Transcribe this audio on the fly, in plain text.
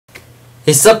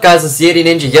Hey, sup guys, it's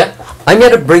TheYetiNinja here. I'm here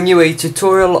to bring you a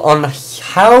tutorial on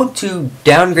how to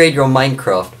downgrade your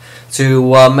Minecraft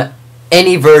to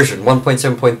any version,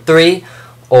 1.7.3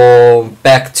 or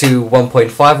back to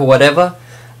 1.5 or whatever.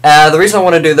 The reason I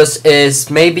want to do this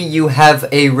is maybe you have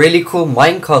a really cool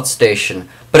minecart station,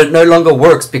 but it no longer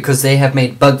works because they have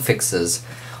made bug fixes.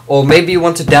 Or maybe you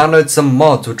want to download some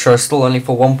mods which are still only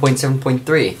for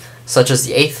 1.7.3, such as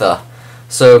the Aether.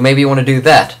 So maybe you want to do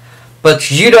that.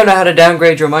 But you don't know how to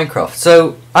downgrade your Minecraft.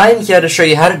 So I'm here to show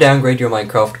you how to downgrade your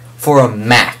Minecraft for a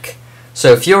Mac.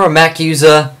 So if you're a Mac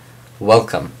user,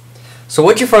 welcome. So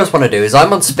what you first want to do is,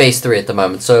 I'm on space 3 at the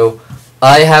moment, so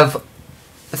I have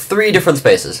 3 different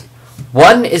spaces.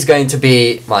 One is going to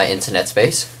be my internet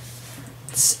space.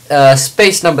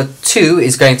 Space number 2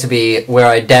 is going to be where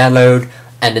I download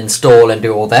and install and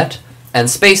do all that.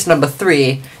 And space number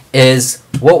 3 is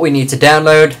what we need to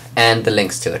download and the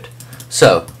links to it.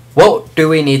 So what do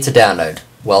we need to download?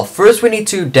 Well, first we need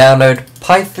to download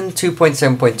Python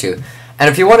 2.7.2. And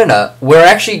if you want to know, we're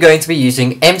actually going to be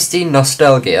using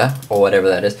MCNostalgia, or whatever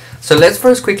that is. So let's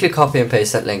first quickly copy and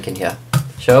paste that link in here,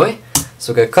 shall we?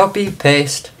 So we'll go copy,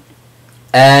 paste,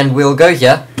 and we'll go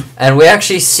here, and we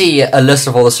actually see a list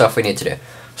of all the stuff we need to do.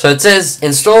 So it says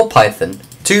install Python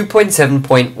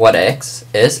 2.7.1x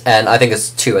is, and I think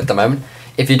it's 2 at the moment,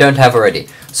 if you don't have already.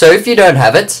 So if you don't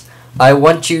have it, I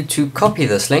want you to copy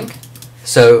this link.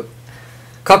 So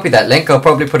copy that link, I'll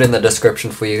probably put it in the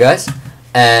description for you guys,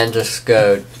 and just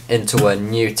go into a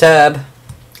new tab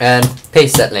and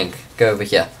paste that link, go over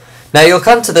here. Now you'll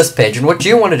come to this page, and what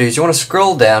you want to do is you want to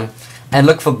scroll down and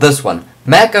look for this one,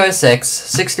 Mac OS X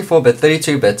 64-bit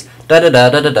 32-bit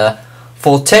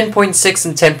for 10.6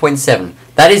 and 10.7.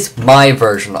 That is my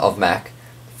version of Mac.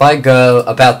 If I go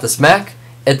about this Mac,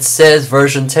 it says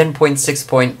version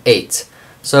 10.6.8.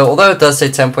 So although it does say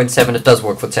 10.7, it does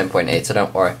work for 10.8, so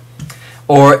don't worry.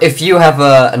 Or if you have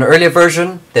an earlier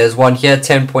version, there's one here,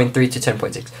 10.3 to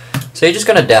 10.6. So you're just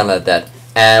going to download that,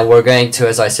 and we're going to,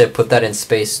 as I said, put that in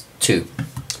space 2.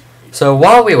 So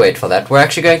while we wait for that, we're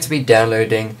actually going to be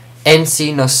downloading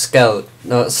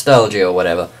MCNostalgia or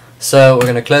whatever. So we're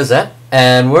going to close that,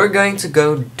 and we're going to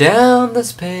go down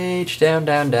this page, down,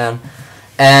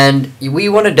 and we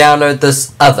want to download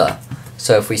this other.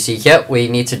 So if we see here, we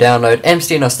need to download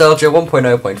MCNostalgia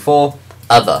 1.0.4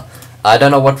 other. I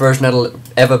don't know what version it'll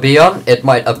ever be on. It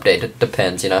might update. It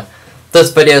depends, you know.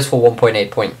 This video is for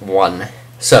 1.8.1.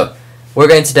 So we're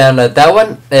going to download that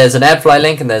one. There's an AdFly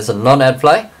link and there's a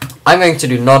non-AdFly. I'm going to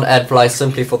do non-AdFly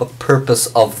simply for the purpose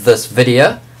of this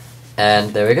video.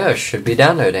 And there we go. Should be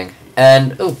downloading.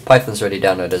 And oh, Python's already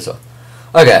downloaded as well.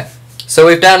 Okay. So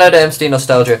we've downloaded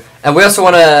MCNostalgia, and we also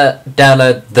want to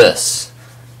download this.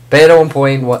 Beta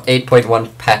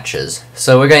 1.8.1 patches.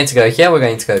 So we're going to go here, we're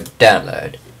going to go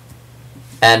download.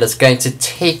 And it's going to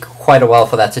take quite a while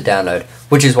for that to download,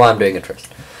 which is why I'm doing it first.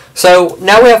 So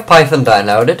now we have Python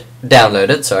downloaded,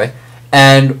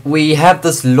 and we have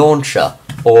this launcher,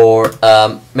 or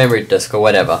memory disk, or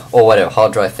whatever,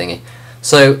 hard drive thingy.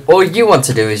 So all you want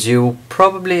to do is you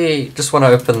probably just want to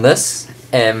open this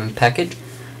package,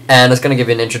 and it's going to give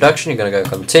you an introduction. You're going to go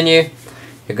continue.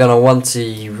 You're going to want to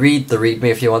read the README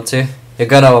if you want to. You're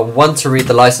going to want to read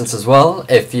the license as well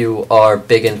if you are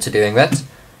big into doing that.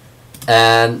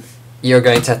 And you're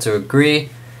going to have to agree.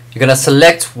 You're going to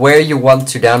select where you want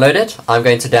to download it. I'm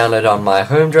going to download it on my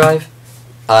home drive.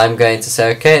 I'm going to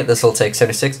say okay, this will take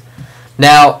 76.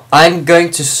 Now I'm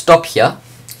going to stop here.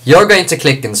 You're going to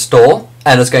click install,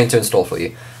 and it's going to install for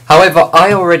you. However,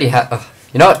 I already have...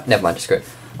 you know what? Never mind, screw it.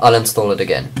 I'll install it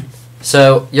again.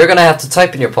 So you're going to have to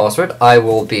type in your password. I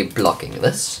will be blocking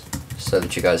this so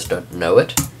that you guys don't know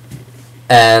it.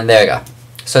 And there you go.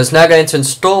 So it's now going to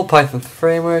install Python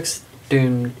frameworks.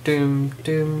 And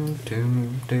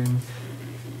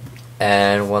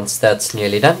once that's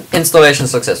nearly done, installation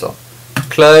successful.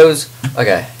 Close.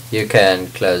 Okay, you can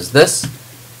close this.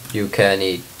 You can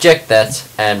eject that,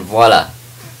 and voila.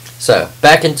 So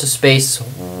back into space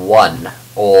 1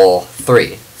 or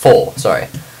 4, sorry.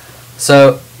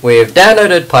 So we've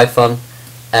downloaded Python,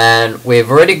 and we've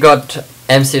already got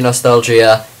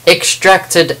MCNostalgia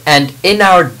extracted and in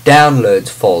our downloads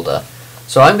folder.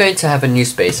 So I'm going to have a new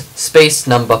space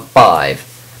number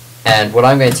 5. And what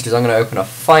I'm going to do is I'm going to open a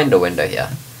Finder window here.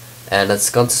 And it's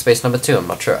gone to space number 2, I'm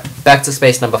not sure. Back to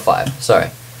space number 5, sorry.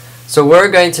 So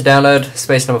we're going to download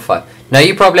space number 5. Now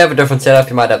you probably have a different setup.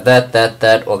 You might have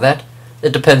that, or that.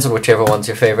 It depends on whichever one's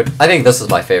your favorite. I think this is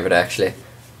my favorite actually.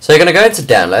 So you're going to go into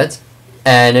downloads,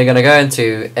 and you're going to go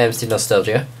into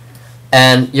MCNostalgia,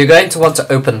 and you're going to want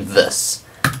to open this.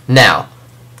 Now,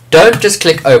 don't just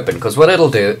click open, because what it'll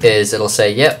do is it'll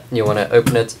say, yep, you want to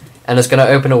open it, and it's going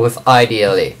to open it with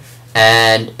IDLE.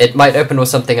 And it might open with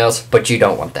something else, but you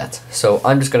don't want that. So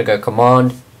I'm just going to go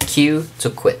Command Q to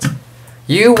quit.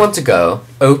 You want to go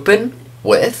open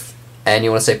with, and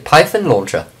you want to say Python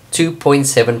launcher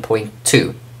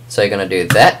 2.7.2. So you're going to do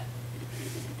that.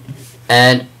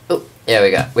 And, oh, there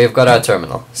we go. We've got our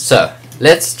terminal. So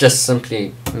let's just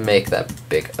simply make that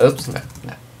big. Oops, no.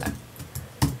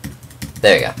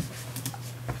 There we go.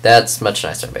 That's much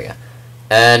nicer and bigger.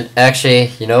 And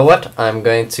actually, you know what? I'm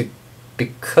going to,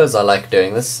 because I like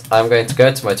doing this, I'm going to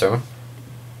go to my terminal.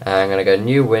 I'm going to go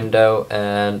new window,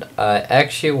 and I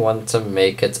actually want to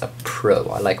make it a Pro.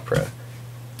 I like Pro.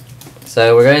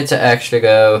 So we're going to actually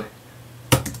go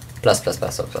plus.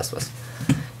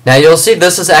 Now you'll see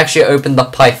this has actually opened the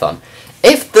Python.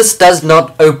 If this does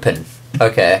not open,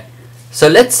 okay, so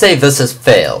let's say this has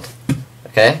failed,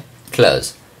 okay,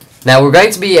 close. Now we're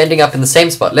going to be ending up in the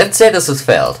same spot. Let's say this has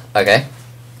failed, okay.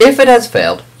 If it has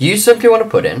failed, you simply want to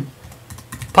put in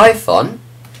Python,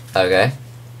 okay,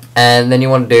 and then you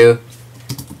want to do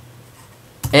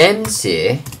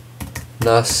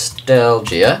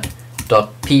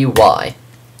MCNostalgia.py,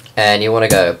 and you want to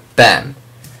go bam,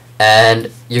 and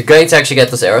you're going to actually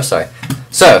get this error. Sorry.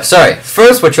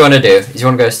 First, what you want to do is you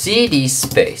want to go cd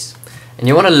space, and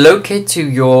you want to locate to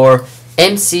your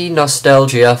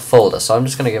MCNostalgia folder. So I'm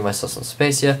just going to give myself some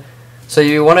space here. So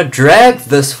you want to drag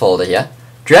this folder here,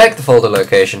 drag the folder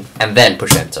location, and then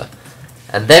push enter.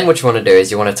 And then what you want to do is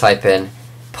you want to type in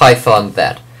Python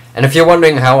that. And if you're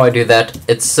wondering how I do that,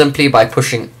 it's simply by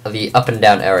pushing the up and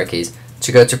down arrow keys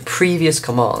to go to previous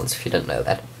commands, if you didn't know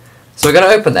that. So we're going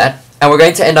to open that, and we're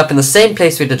going to end up in the same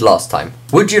place we did last time.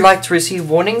 Would you like to receive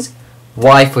warnings?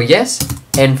 Y for yes,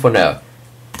 N for no.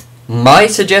 My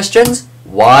suggestions,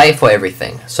 Y for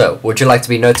everything. So, would you like to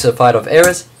be notified of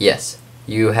errors? Yes.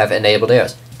 You have enabled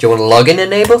errors. Do you want login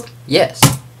enabled? Yes.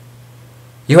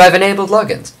 You have enabled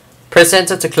logins. Press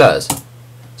enter to close.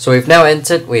 So we've now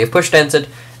entered, we have pushed entered,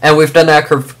 and we've done our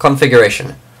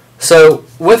configuration. So,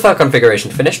 with our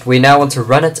configuration finished, we now want to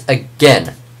run it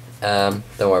again. Don't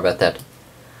worry about that.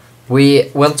 We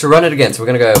want to run it again, so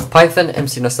we're going to go Python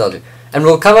MCNostalgia, and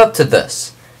we'll come up to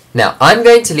this. Now, I'm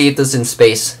going to leave this in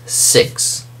space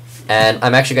 6, and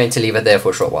I'm actually going to leave it there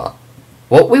for a short while.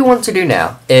 What we want to do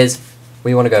now is,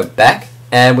 we want to go back,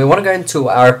 and we want to go into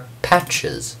our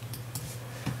patches.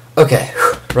 Okay,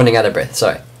 running out of breath,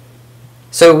 sorry.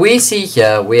 So we see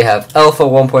here, we have alpha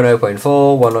 1.0.4,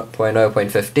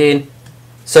 1.0.15.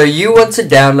 So you want to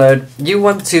download, you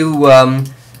want to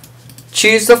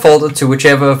choose the folder to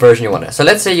whichever version you want to. So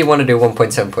let's say you want to do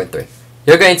 1.7.3.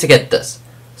 You're going to get this.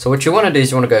 So what you want to do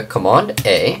is you want to go Command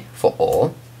A for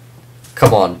all,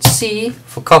 Command C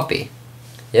for copy.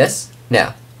 Yes?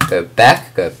 Now, go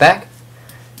back into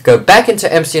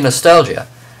MCNostalgia,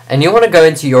 and you want to go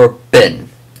into your bin.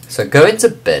 So go into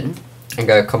bin, and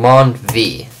go Command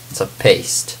V to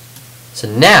paste. So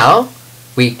now,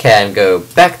 we can go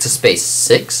back to space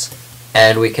 6,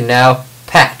 and we can now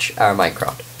patch our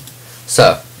Minecraft.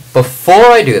 So,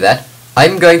 before I do that,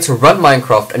 I'm going to run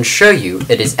Minecraft and show you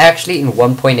it is actually in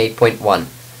 1.8.1.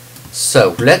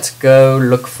 So, let's go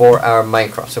look for our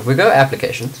Minecraft. So if we go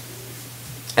Applications,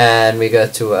 and we go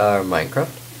to our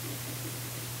Minecraft,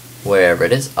 wherever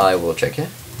it is, I will check here.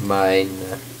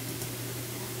 Minecraft,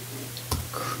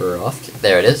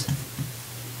 there it is.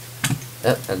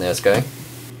 Yep, and there it's going.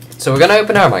 So we're going to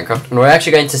open our Minecraft, and we're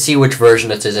actually going to see which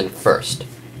version it is in first.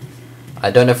 I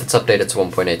don't know if it's updated to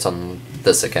 1.8 on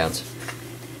this account.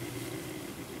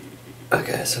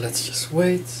 Okay, so let's just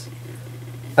wait.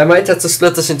 I might have to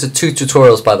split this into 2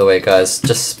 tutorials, by the way, guys,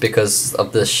 just because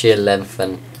of the sheer length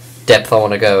and depth I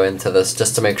want to go into this,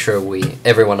 just to make sure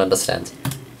everyone understands.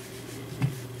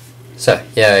 So,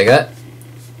 here we go.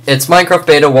 It's Minecraft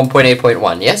Beta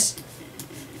 1.8.1, yes?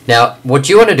 Now, what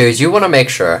you want to do is you want to make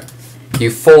sure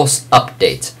you force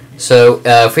update. So,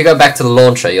 if we go back to the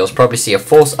launcher, you'll probably see a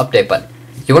force update button.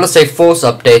 You want to say force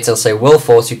updates and say will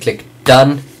force, you click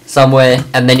done somewhere,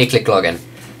 and then you click login.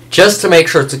 Just to make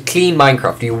sure it's a clean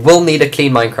Minecraft. You will need a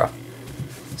clean Minecraft.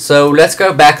 So, let's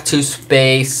go back to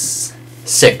space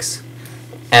 6.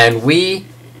 And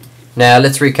now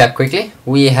let's recap quickly.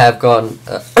 We have gone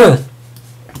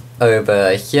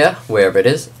over here, wherever it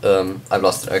is. I've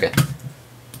lost it, okay.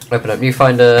 Open up new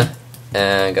finder,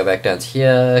 and go back down to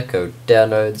here, go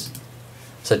downloads.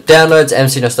 So downloads,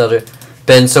 MCNostalgia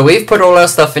bin. So we've put all our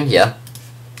stuff in here,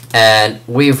 and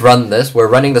we've run this. We're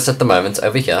running this at the moment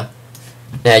over here.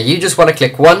 Now you just want to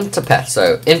click 1 to patch.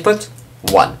 So input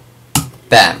 1,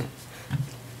 bam.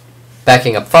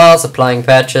 Backing up files, applying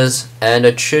patches, and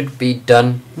it should be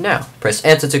done now. Press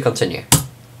enter to continue.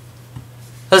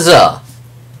 Huzzah!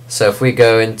 So if we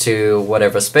go into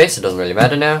whatever space, it doesn't really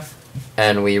matter now,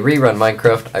 and we rerun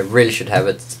Minecraft, I really should have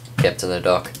it kept in the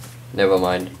dock. Never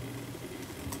mind.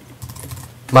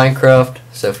 Minecraft,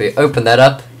 so if we open that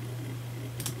up,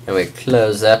 and we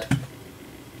close that,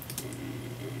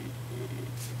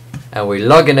 and we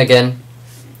log in again,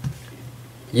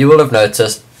 you will have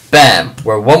noticed, bam,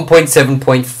 we're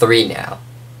 1.7.3 now.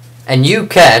 And you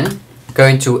can go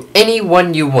into any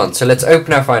one you want. So let's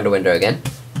open our Finder window again,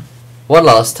 one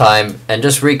last time, and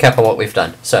just recap on what we've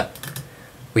done. So,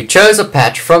 we chose a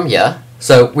patch from here.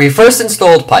 So, we first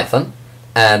installed Python,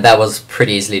 and that was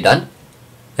pretty easily done.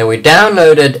 Then we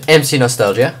downloaded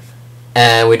MCNostalgia,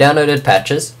 and we downloaded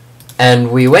patches,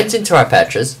 and we went into our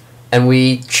patches, and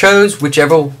we chose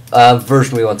whichever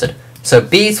version we wanted. So,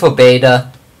 B is for beta,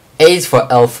 A is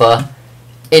for alpha,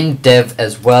 in dev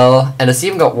as well, and it's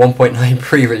even got 1.9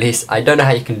 pre-release. I don't know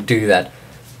how you can do that.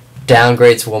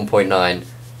 Downgrade to 1.9.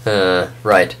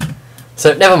 Right.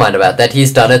 So never mind about that.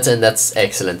 He's done it, and that's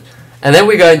excellent. And then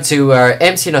we go into our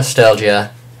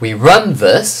MCNostalgia. We run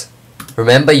this.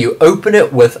 Remember, you open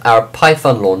it with our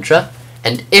Python launcher,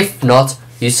 and if not,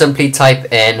 you simply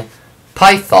type in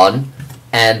Python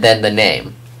and then the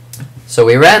name. So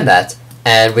we ran that,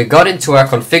 and we got into our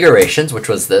configurations, which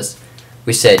was this.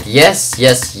 We said yes,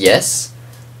 yes, yes,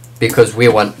 because we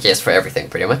want yes for everything,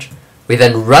 pretty much. We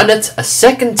then run it a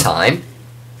second time,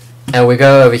 and we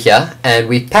go over here, and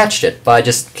we patched it by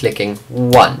just clicking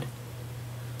 1.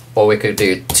 Or we could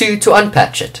do 2 to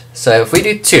unpatch it. So if we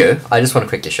do 2, I just want to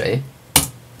quickly show you.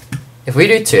 If we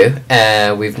do 2,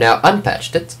 and we've now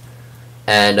unpatched it,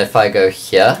 and if I go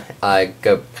here, I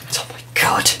go, oh my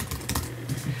god.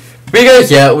 We go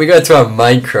here, we go to our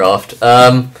Minecraft,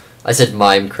 I said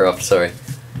Minecraft, sorry.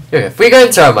 Okay, if we go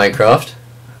into our Minecraft,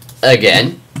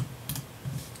 again,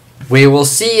 we will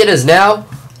see it is now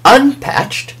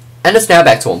unpatched, and it's now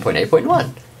back to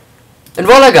 1.8.1. And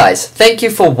voila guys, thank you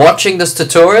for watching this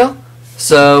tutorial.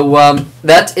 So,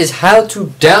 that is how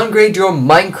to downgrade your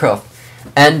Minecraft.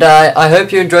 And I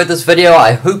hope you enjoyed this video,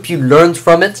 I hope you learned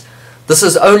from it. This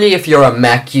is only if you're a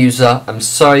Mac user, I'm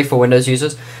sorry for Windows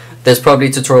users. There's probably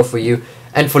a tutorial for you.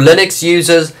 And for Linux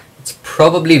users, it's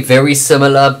probably very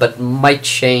similar, but might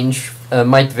change,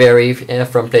 might vary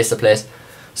from place to place.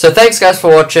 So thanks guys for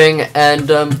watching, and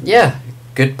yeah,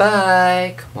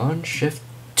 goodbye. Come on, shift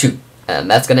 2. And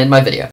that's gonna end my video.